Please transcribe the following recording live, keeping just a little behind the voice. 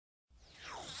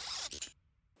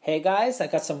Hey guys, I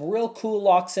got some real cool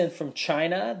locks in from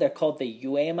China. They're called the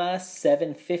Yuema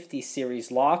 750 series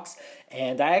locks,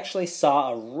 and I actually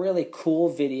saw a really cool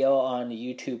video on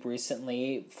YouTube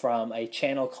recently from a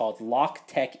channel called Lock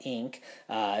Tech Inc.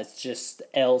 It's just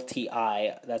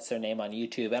LTI, that's their name on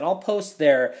YouTube, and I'll post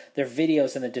their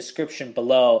videos in the description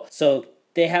below. So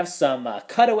they have some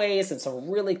cutaways and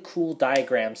some really cool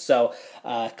diagrams. So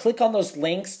click on those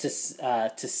links to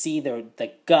see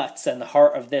the guts and the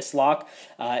heart of this lock.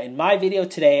 In my video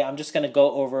today, I'm just going to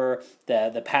go over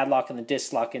the padlock and the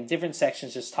disc lock in different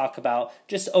sections, just talk about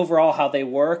just overall how they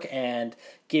work and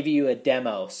give you a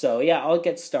demo. So yeah, I'll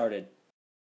get started.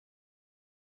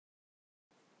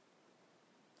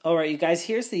 Alright, you guys,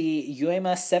 here's the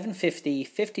Yuema 750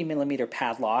 50mm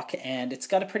padlock, and it's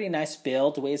got a pretty nice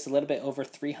build, weighs a little bit over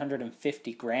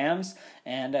 350 grams,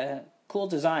 and a cool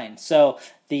design. So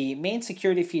the main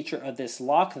security feature of this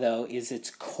lock, though, is its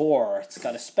core. It's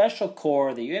got a special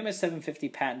core, the Yuema 750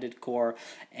 patented core,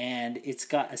 and it's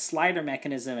got a slider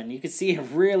mechanism, and you can see it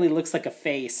really looks like a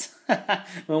face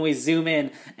when we zoom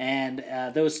in. And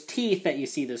those teeth that you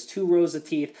see, those two rows of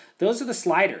teeth, those are the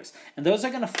sliders, and those are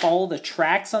going to follow the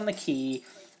tracks on the key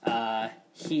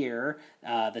here,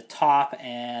 the top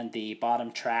and the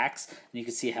bottom tracks, and you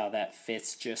can see how that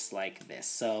fits just like this.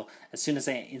 So as soon as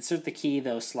I insert the key,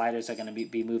 those sliders are going to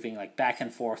be moving like back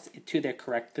and forth to their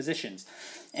correct positions.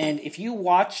 And if you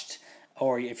watched,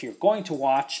 or if you're going to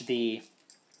watch the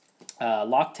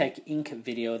Locktech Inc.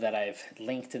 video that I've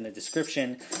linked in the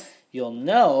description, you'll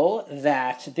know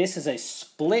that this is a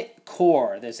split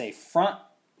core. There's a front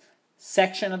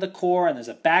section of the core and there's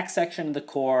a back section of the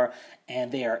core,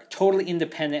 and they are totally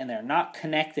independent and they're not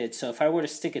connected. So if I were to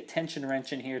stick a tension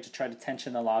wrench in here to try to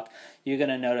tension the lock, you're going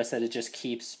to notice that it just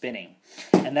keeps spinning.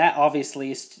 And that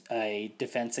obviously is a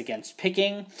defense against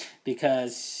picking,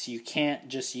 because you can't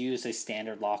just use a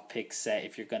standard lock pick set.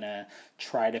 If you're going to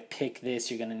try to pick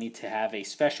this, you're going to need to have a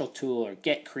special tool or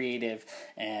get creative,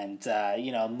 and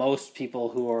you know, most people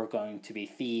who are going to be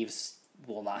thieves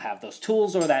will not have those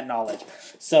tools or that knowledge.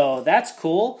 So that's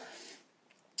cool.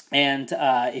 And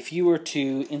if you were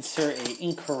to insert an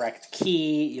incorrect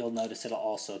key, you'll notice it'll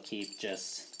also keep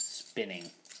just spinning.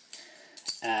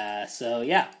 So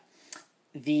yeah,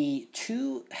 the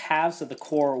two halves of the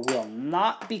core will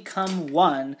not become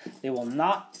one. They will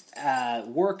not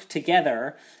work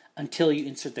together until you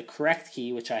insert the correct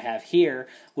key, which I have here,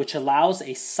 which allows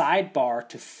a sidebar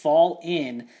to fall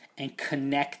in and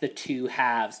connect the two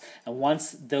halves. And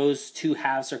once those two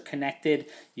halves are connected,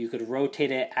 you could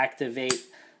rotate it, activate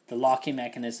the locking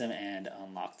mechanism, and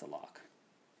unlock the lock.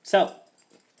 So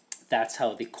that's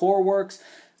how the core works.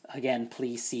 Again,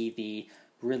 please see the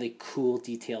really cool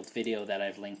detailed video that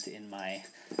I've linked in my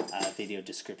video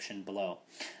description below.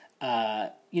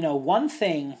 You know, one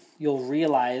thing you'll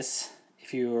realize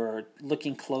if you're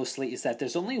looking closely is that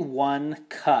there's only one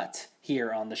cut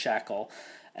here on the shackle,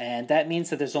 and that means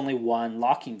that there's only one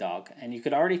locking dog, and you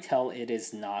could already tell it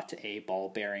is not a ball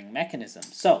bearing mechanism.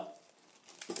 So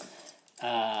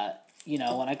you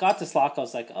know, when I got this lock, I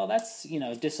was like, oh, that's, you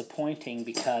know, disappointing,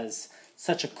 because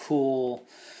such a cool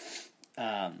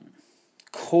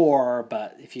core,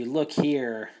 but if you look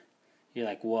here, you're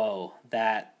like, whoa,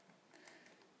 that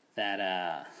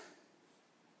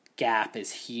gap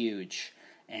is huge,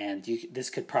 and this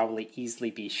could probably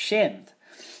easily be shimmed.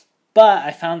 But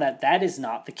I found that that is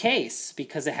not the case,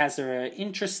 because it has an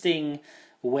interesting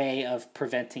way of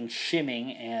preventing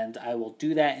shimming, and I will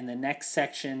do that in the next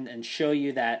section and show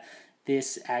you that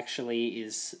this actually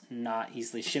is not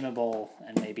easily shimmable,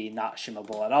 and maybe not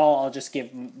shimmable at all. I'll just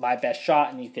give my best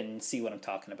shot and you can see what I'm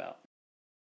talking about.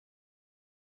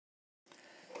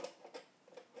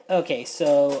 Okay,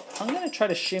 so I'm going to try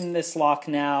to shim this lock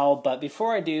now, but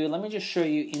before I do, let me just show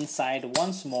you inside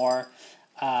once more.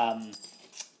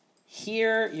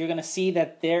 Here you're going to see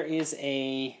that there is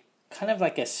a kind of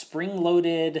like a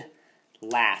spring-loaded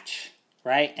latch,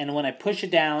 right? And when I push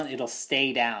it down, it'll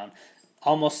stay down.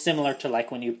 Almost similar to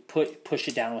like when you push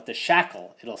it down with the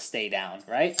shackle, it'll stay down,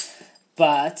 right?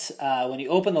 But when you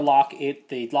open the lock,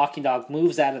 the locking dog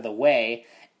moves out of the way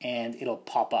and it'll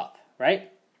pop up,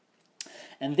 right?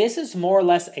 And this is more or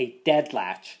less a dead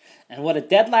latch. And what a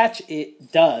dead latch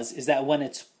it does is that when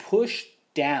it's pushed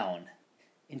down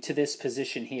into this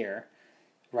position here,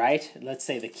 right? Let's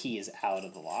say the key is out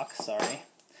of the lock, sorry.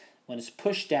 When it's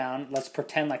pushed down, let's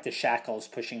pretend like the shackle is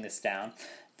pushing this down.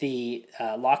 The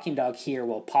locking dog here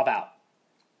will pop out.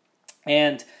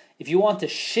 And if you want to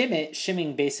shim it,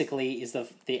 shimming basically is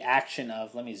the action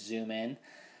of, let me zoom in.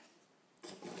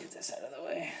 Get this out of the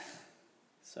way.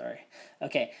 Sorry.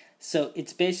 Okay, so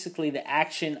it's basically the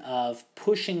action of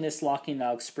pushing this locking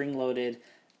dog spring-loaded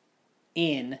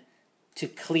in to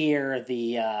clear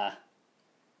the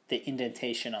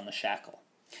indentation on the shackle.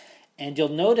 And you'll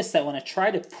notice that when I try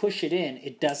to push it in,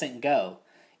 it doesn't go.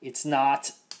 It's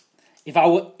not. If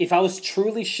I was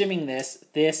truly shimming this,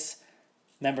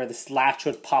 remember, this latch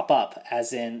would pop up,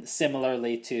 as in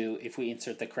similarly to if we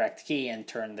insert the correct key and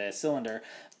turn the cylinder,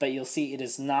 but you'll see it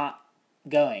is not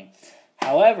going.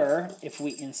 However, if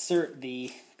we insert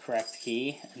the correct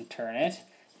key and turn it,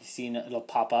 you see it'll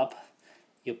pop up.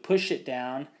 You'll push it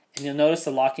down, and you'll notice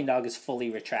the locking dog is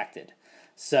fully retracted.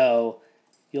 So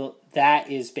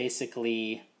that is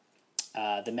basically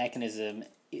the mechanism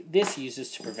this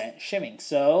uses to prevent shimming.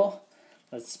 So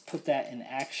let's put that in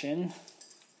action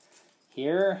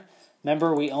here.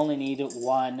 Remember, we only need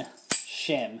one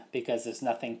shim because there's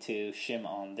nothing to shim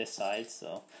on this side,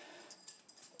 so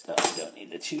don't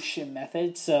need the two shim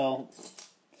method. So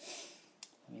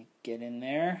let me get in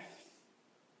there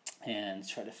and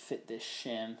try to fit this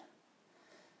shim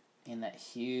in that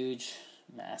huge,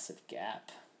 massive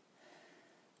gap.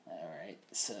 Alright,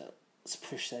 so let's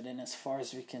push that in as far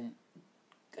as we can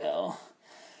go.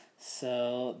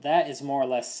 So that is more or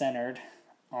less centered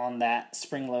on that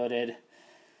spring-loaded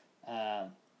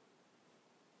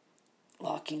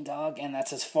locking dog, and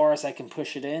that's as far as I can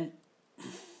push it in.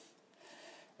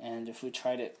 And if we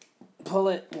try to pull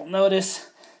it, we'll notice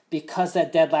because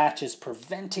that dead latch is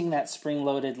preventing that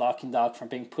spring-loaded locking dog from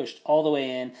being pushed all the way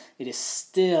in, it is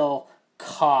still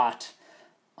caught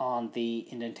on the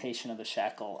indentation of the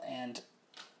shackle and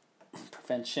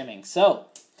prevents shimming. So,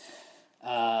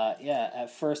 yeah, at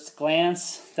first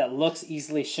glance, that looks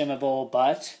easily shimmable,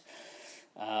 but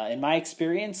in my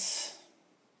experience,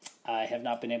 I have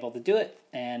not been able to do it,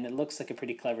 and it looks like a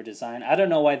pretty clever design. I don't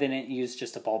know why they didn't use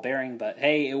just a ball bearing, but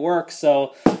hey, it works,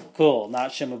 so cool.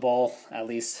 Not shimmable, at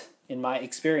least in my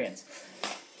experience.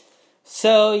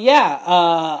 So yeah,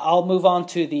 I'll move on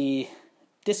to the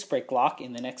disc brake lock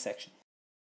in the next section.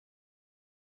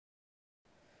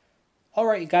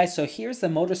 Alright, you guys, so here's the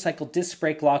motorcycle disc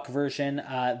brake lock version.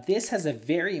 This has a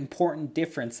very important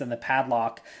difference than the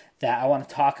Padlock that I want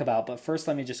to talk about, but first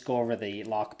let me just go over the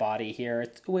lock body here.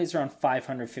 It weighs around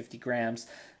 550 grams.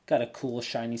 Got a cool,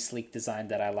 shiny, sleek design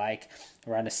that I like.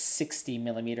 Around a 60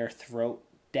 millimeter throat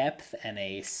depth and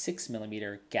a 6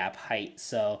 millimeter gap height.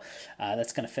 So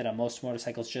that's going to fit on most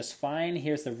motorcycles just fine.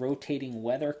 Here's the rotating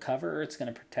weather cover. It's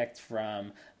going to protect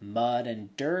from mud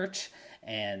and dirt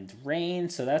and rain,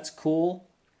 so that's cool.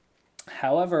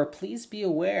 However, please be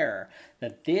aware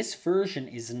that this version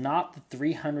is not the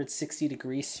 360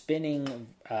 degree spinning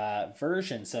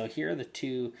version. So here are the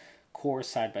two cores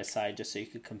side by side just so you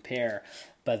could compare.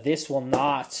 But this will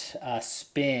not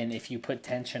spin if you put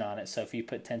tension on it. So if you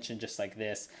put tension just like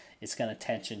this, it's going to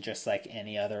tension just like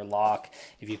any other lock.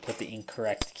 If you put the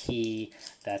incorrect key,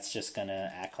 that's just going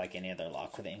to act like any other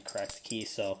lock with the incorrect key.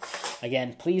 So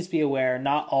again, please be aware,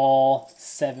 not all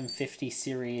 750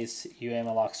 series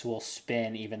Yuema locks will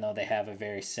spin, even though they have a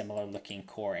very similar looking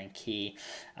core and key.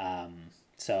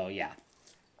 So yeah,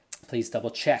 please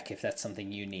double check if that's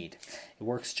something you need. It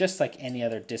works just like any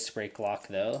other disc brake lock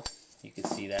though. You can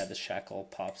see that the shackle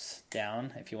pops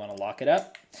down if you want to lock it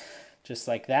up, just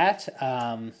like that.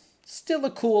 Still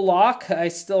a cool lock. I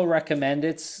still recommend it.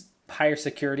 It's higher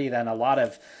security than a lot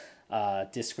of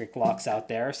disc brake locks out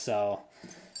there. So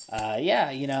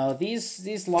yeah, you know,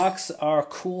 these locks are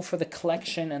cool for the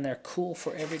collection and they're cool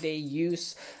for everyday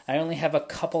use. I only have a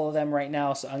couple of them right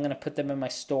now, so I'm going to put them in my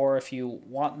store if you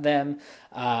want them.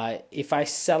 If I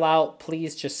sell out,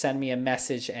 please just send me a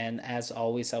message, and as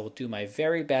always, I will do my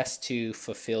very best to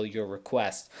fulfill your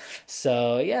request.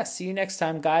 So yeah, see you next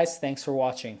time, guys. Thanks for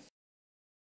watching.